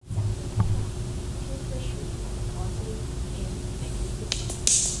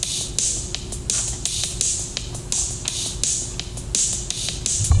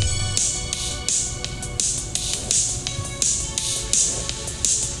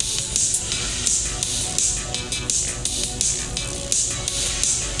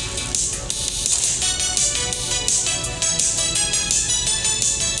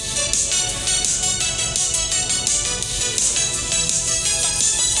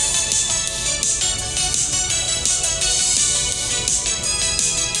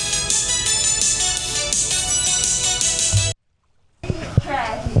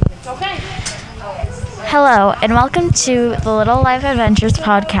Hello, and welcome to the Little Life Adventures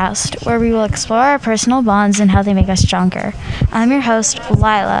podcast, where we will explore our personal bonds and how they make us stronger. I'm your host,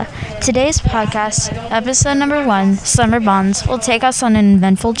 Lila. Today's podcast, episode number 1, Summer Bonds, will take us on an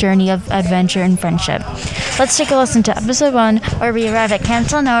eventful journey of adventure and friendship. Let's take a listen to episode 1, where we arrive at Camp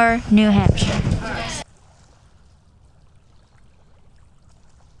Telnoer, New Hampshire.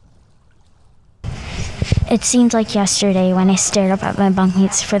 It seemed like yesterday when I stared up at my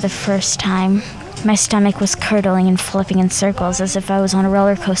bunkmates for the first time. My stomach was curdling and flipping in circles as if I was on a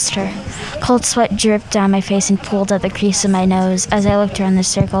roller coaster. Cold sweat dripped down my face and pooled at the crease of my nose as I looked around the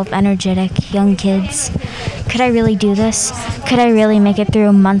circle of energetic, young kids. Could I really do this? Could I really make it through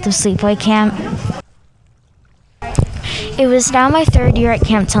a month of sleepaway camp? It was now my third year at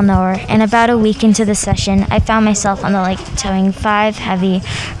Camp Telnoer, and about a week into the session, I found myself on the lake towing 5 heavy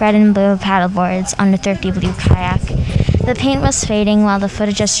red and blue paddleboards on a thrifty blue kayak. The paint was fading while the foot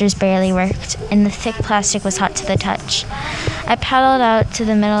adjusters barely worked, and the thick plastic was hot to the touch. I paddled out to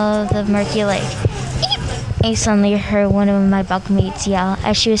the middle of the murky lake. Eep! I suddenly heard one of my bunkmates yell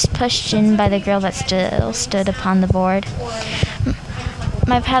as she was pushed in by the girl that still stood upon the board.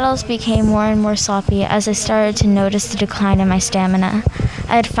 My paddles became more and more sloppy as I started to notice the decline in my stamina.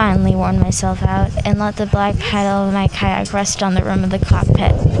 I had finally worn myself out and let the black paddle of my kayak rest on the rim of the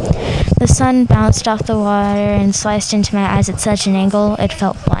cockpit. The sun bounced off the water and sliced into my eyes at such an angle it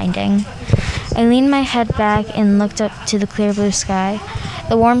felt blinding. I leaned my head back and looked up to the clear blue sky.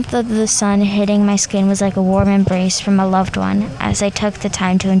 The warmth of the sun hitting my skin was like a warm embrace from a loved one as I took the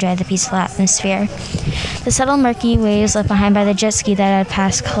time to enjoy the peaceful atmosphere. The subtle murky waves left behind by the jet ski that I had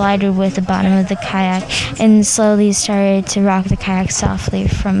passed collided with the bottom of the kayak and slowly started to rock the kayak softly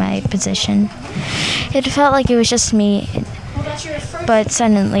from my position. It felt like it was just me, but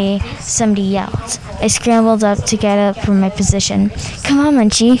suddenly somebody yelled. I scrambled up to get up from my position. "Come on,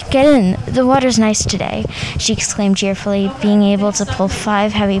 Munchie, get in. The water's nice today," she exclaimed cheerfully. Being able to pull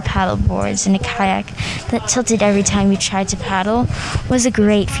 5 heavy paddle boards in a kayak that tilted every time you tried to paddle was a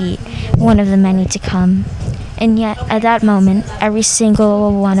great feat, one of the many to come. And yet, at that moment, every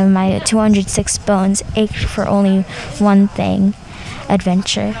single one of my 206 bones ached for only one thing: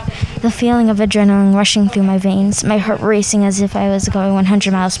 adventure. The feeling of adrenaline rushing through my veins, my heart racing as if I was going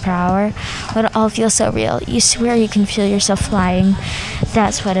 100 miles per hour, would all feel so real. You swear you can feel yourself flying.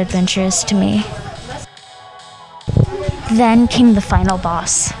 That's what adventure is to me. Then came the final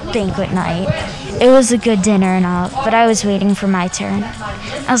boss, banquet night. It was a good dinner and all, but I was waiting for my turn.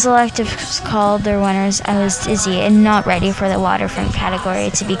 As the electives called their winners, I was dizzy and not ready for the waterfront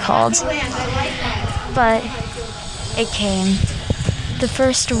category to be called. But it came. The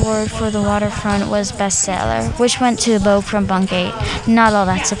first award for the waterfront was Best Sailor, which went to Bogue from Bunk 8. Not all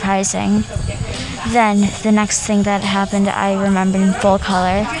that surprising. Then, the next thing that happened I remember in full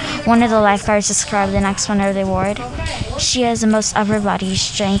color. One of the lifeguards described the next winner of the award. "She has the most upper body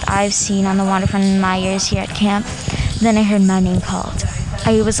strength I've seen on the waterfront in my years here at camp." Then I heard my name called.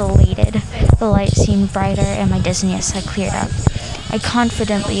 I was elated. The light seemed brighter and my dizziness had cleared up. I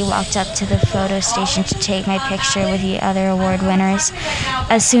confidently walked up to the photo station to take my picture with the other award winners.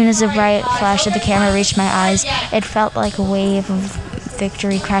 As soon as the bright flash of the camera reached my eyes, it felt like a wave of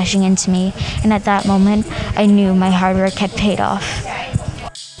victory crashing into me, and at that moment, I knew my hard work had paid off.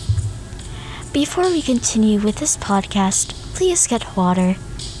 Before we continue with this podcast, please get water.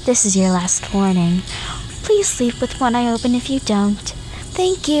 This is your last warning. Please sleep with one eye open if you don't.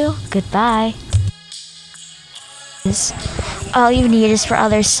 Thank you. Goodbye. All you need is for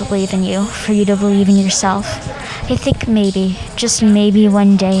others to believe in you, for you to believe in yourself. I think maybe, just maybe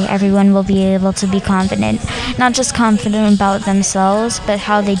one day, everyone will be able to be confident. Not just confident about themselves, but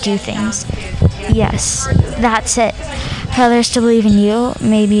how they do things. Yes, that's it. For others to believe in you,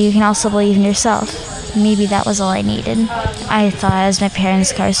 maybe you can also believe in yourself. Maybe that was all I needed, I thought as my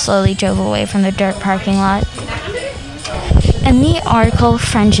parents' car slowly drove away from the dirt parking lot. In the article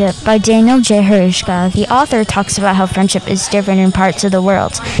Friendship by Daniel J. Harushka, the author talks about how friendship is different in parts of the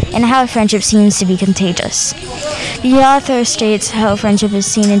world and how friendship seems to be contagious. The author states how friendship is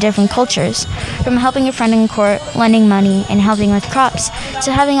seen in different cultures, from helping a friend in court, lending money, and helping with crops,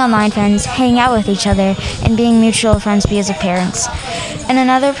 to having online friends, hanging out with each other, and being mutual friends because of parents. In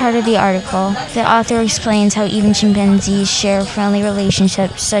another part of the article, the author explains how even chimpanzees share friendly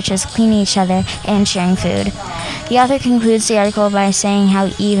relationships such as cleaning each other and sharing food. The author concludes the article by saying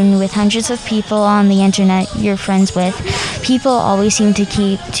how even with hundreds of people on the internet you're friends with, people always seem to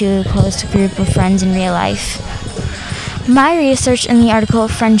keep to a close group of friends in real life. My research in the article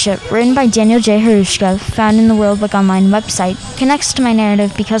Friendship, written by Daniel J. Harushka, found in the World Book Online website, connects to my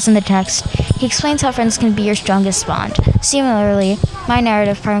narrative because in the text, he explains how friends can be your strongest bond. Similarly, my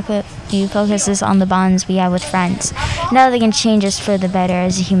narrative primarily focuses on the bonds we have with friends and how they can change us for the better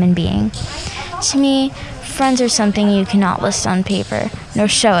as a human being. To me, friends are something you cannot list on paper, nor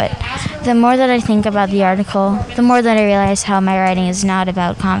show it. The more that I think about the article, the more that I realize how my writing is not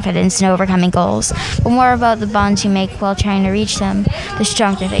about confidence and overcoming goals, but more about the bonds you make while trying to reach them, the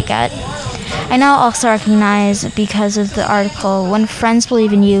stronger they get. I now also recognize, because of the article, when friends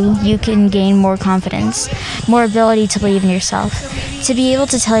believe in you, you can gain more confidence, more ability to believe in yourself. To be able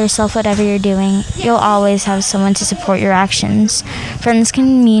to tell yourself whatever you're doing, you'll always have someone to support your actions. Friends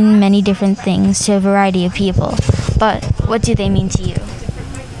can mean many different things to a variety of people, but what do they mean to you?